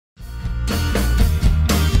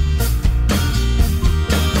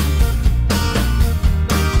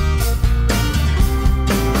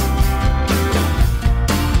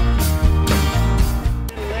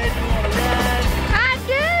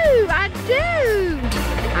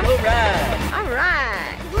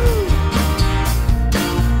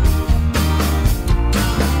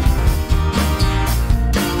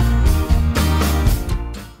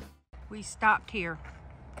parked here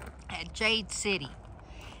at Jade City.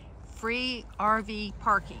 Free RV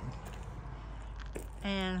parking.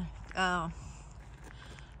 And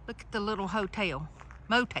look at the little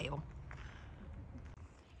motel.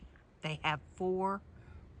 They have 4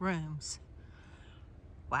 rooms.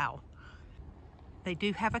 Wow. They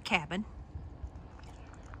do have a cabin.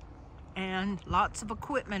 And lots of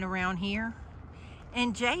equipment around here.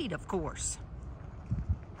 And Jade, of course.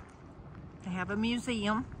 They have a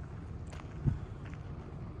museum.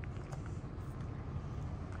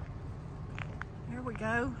 There we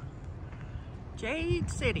go. Jade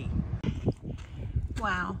City.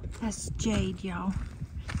 Wow, that's Jade, y'all.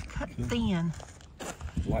 Cut thin.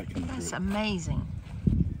 That's amazing.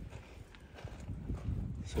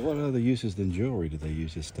 So what other uses than jewelry do they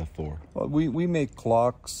use this stuff for? Well, we make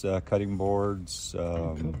clocks, cutting boards,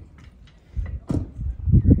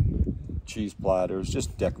 cheese platters,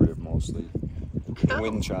 just decorative mostly. Cool.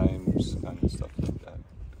 Wind chimes, kind of stuff like that.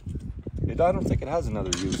 I don't think it has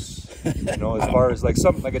another use. You know, as far as like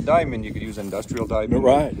a diamond, you could use industrial diamond.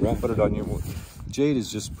 Right. Put it on your. Jade is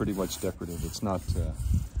just pretty much decorative. It's not.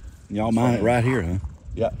 Y'all mine it right here, huh?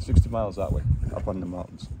 Yeah, 60 miles that way, up on the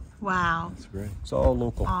mountains. Wow. That's great. It's all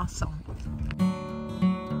local. Awesome.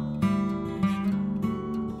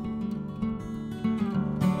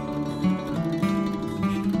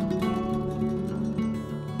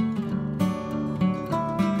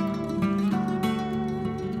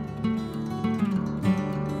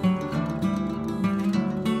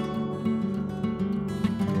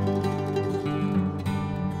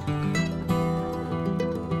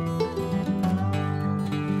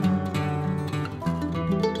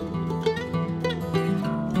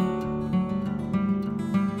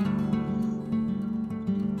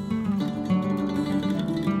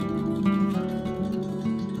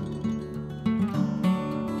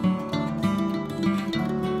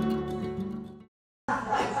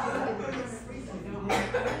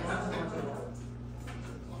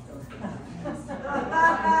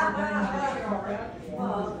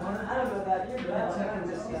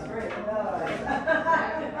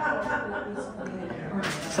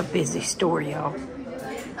 It's a busy store, y'all.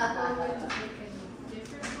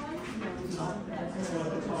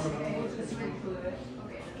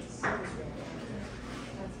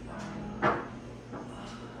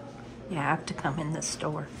 You have to come in this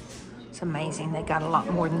store. It's amazing. They got a lot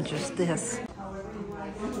more than just this.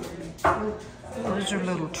 Those are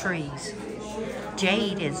little trees.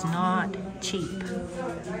 Jade is not cheap.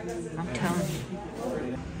 I'm telling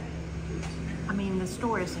you. I mean, the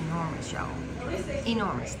store is enormous, y'all.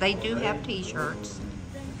 Enormous. They do have t-shirts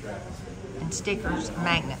and stickers,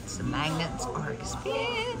 magnets. The magnets are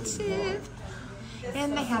expensive.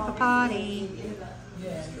 And they have a potty.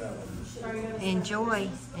 Enjoy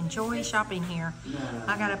shopping here.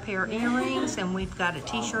 I got a pair of earrings and we've got a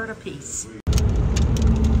t-shirt apiece.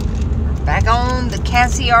 Back on the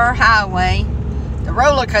Cassie highway, the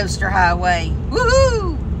roller coaster highway.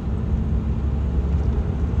 Woohoo!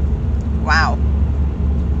 Wow.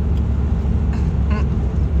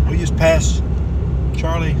 We just passed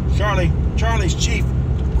Charlie's Chief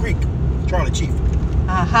Creek. Charlie Chief.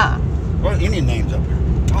 Uh-huh. What Indian names up here?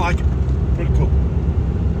 I like it. Pretty cool.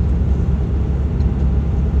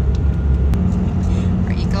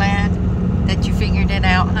 Are you glad that you figured it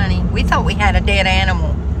out, honey? We thought we had a dead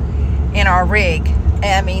animal in our rig.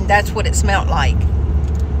 I mean, that's what it smelled like.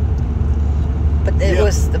 But it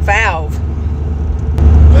was the valve.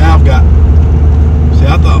 Valve got. See,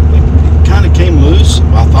 I thought it kind of came loose.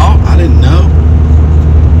 I didn't know,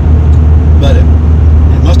 but it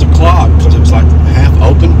must have clogged because it was like half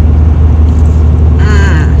open,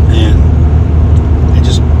 and it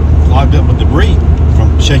just clogged up with debris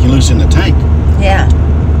from shaking loose in the tank. Yeah.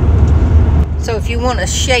 So if you want to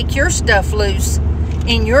shake your stuff loose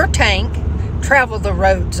in your tank, travel the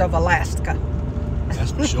roads of Alaska.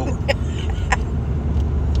 That's for sure.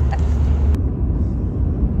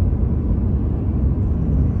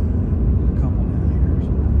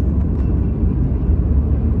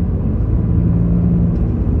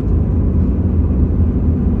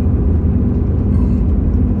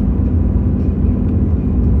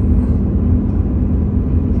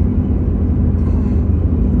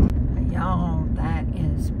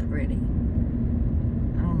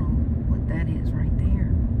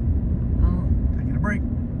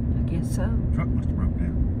 So Truck must have broke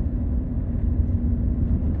down.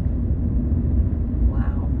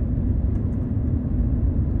 Wow.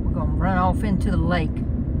 We're gonna run off into the lake.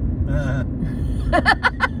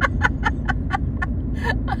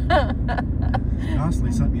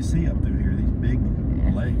 Constantly something you see up through here, these big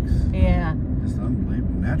lakes. Yeah. Just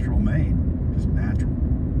unbelievable. Natural made. Just natural.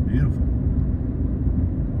 Beautiful.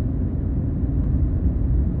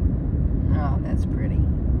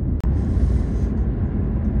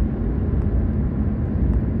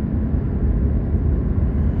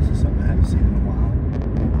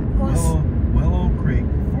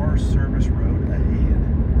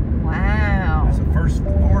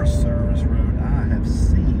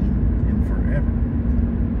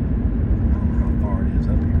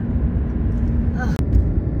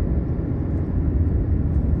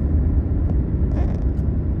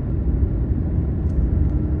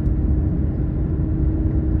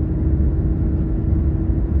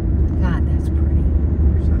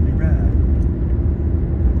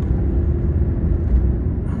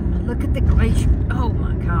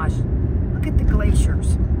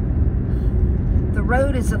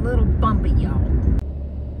 road is a little bumpy, y'all.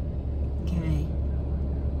 Okay.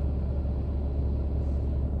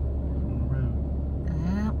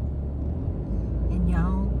 Yep. And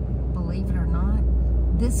y'all, believe it or not,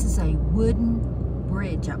 this is a wooden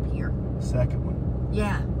bridge up here. Second one.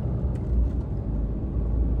 Yeah.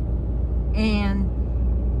 And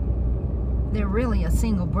they're really a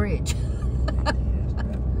single bridge.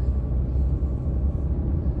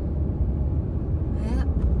 Yep,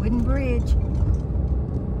 wooden bridge.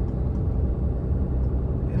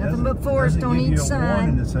 Nothing but forest on each side. It doesn't give you a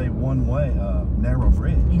warning to say one way, narrow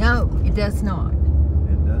bridge. No, it does not.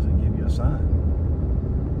 It doesn't give you a sign.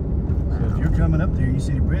 So if you're coming up there, you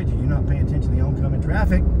see the bridge, and you're not paying attention to the oncoming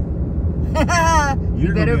traffic,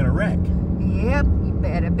 you're going to be in a wreck. Yep, you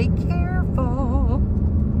better be careful.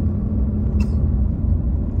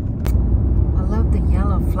 I love the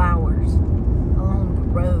yellow flowers along the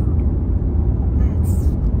road. That's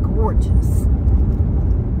gorgeous.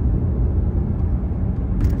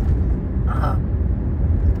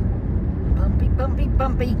 Bumpy, bumpy,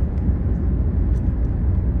 bumpy.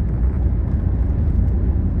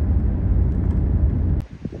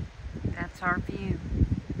 That's our view.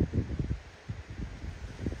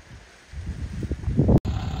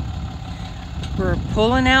 We're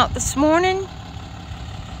pulling out this morning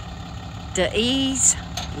to Ease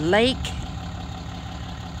Lake.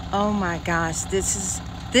 Oh my gosh, this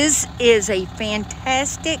is a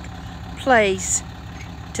fantastic place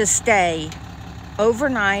to stay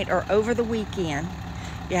overnight or over the weekend.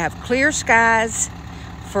 You have clear skies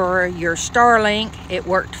for your Starlink. It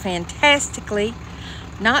worked fantastically.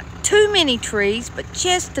 Not too many trees, but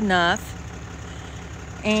just enough.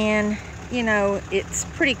 And you know, it's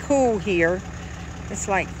pretty cool here. It's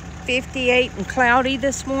like 58 and cloudy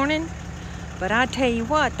this morning. But I tell you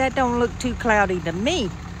what, that don't look too cloudy to me.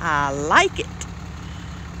 I like it.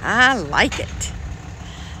 I like it.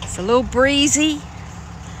 It's a little breezy.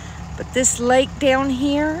 But this lake down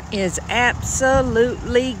here is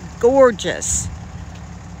absolutely gorgeous.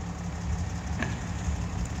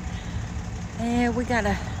 And we got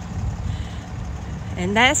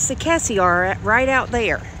and that's the Cassie right out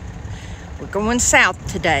there. We're going south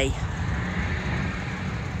today.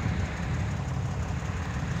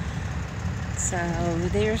 So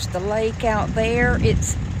there's the lake out there.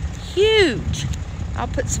 It's huge. I'll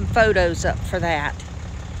put some photos up for that.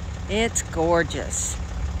 It's gorgeous.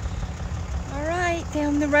 All right,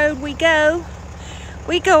 down the road we go.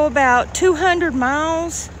 We go about 200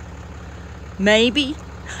 miles, maybe.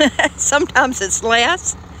 Sometimes it's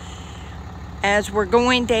less as we're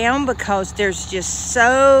going down because there's just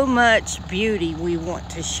so much beauty we want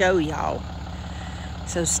to show y'all.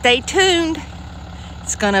 So stay tuned.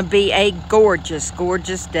 It's gonna be a gorgeous,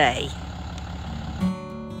 gorgeous day.